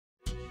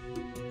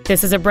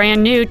This is a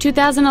brand new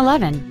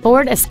 2011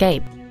 Ford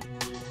Escape.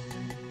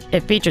 It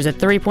features a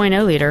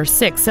 3.0-liter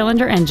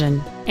six-cylinder engine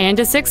and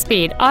a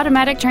 6-speed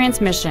automatic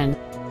transmission.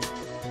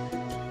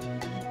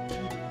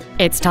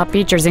 Its top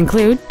features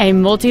include a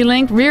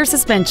multi-link rear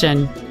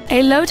suspension,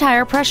 a low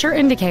tire pressure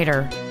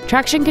indicator,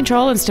 traction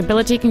control and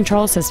stability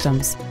control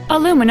systems,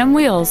 aluminum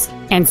wheels,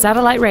 and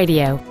satellite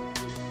radio.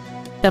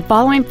 The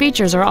following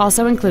features are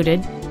also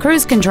included: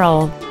 cruise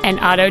control, an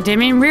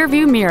auto-dimming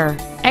rear-view mirror,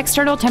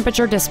 external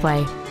temperature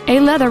display, a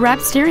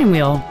leather-wrapped steering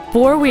wheel,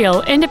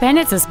 four-wheel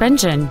independent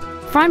suspension,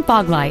 front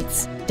fog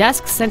lights,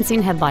 dusk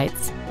sensing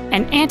headlights,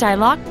 an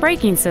anti-lock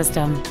braking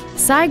system,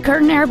 side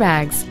curtain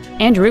airbags,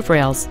 and roof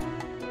rails.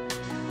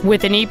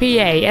 With an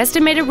EPA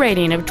estimated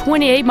rating of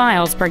 28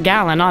 miles per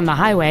gallon on the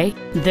highway,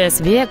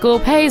 this vehicle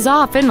pays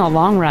off in the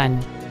long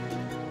run.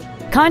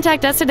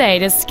 Contact us today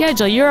to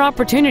schedule your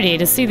opportunity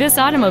to see this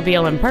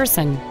automobile in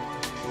person.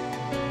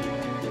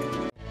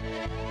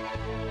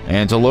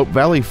 Antelope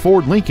Valley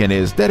Ford Lincoln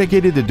is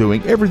dedicated to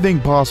doing everything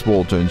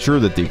possible to ensure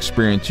that the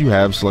experience you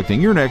have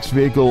selecting your next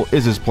vehicle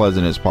is as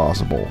pleasant as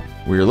possible.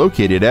 We are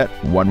located at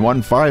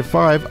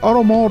 1155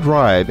 Auto Mall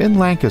Drive in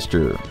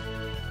Lancaster.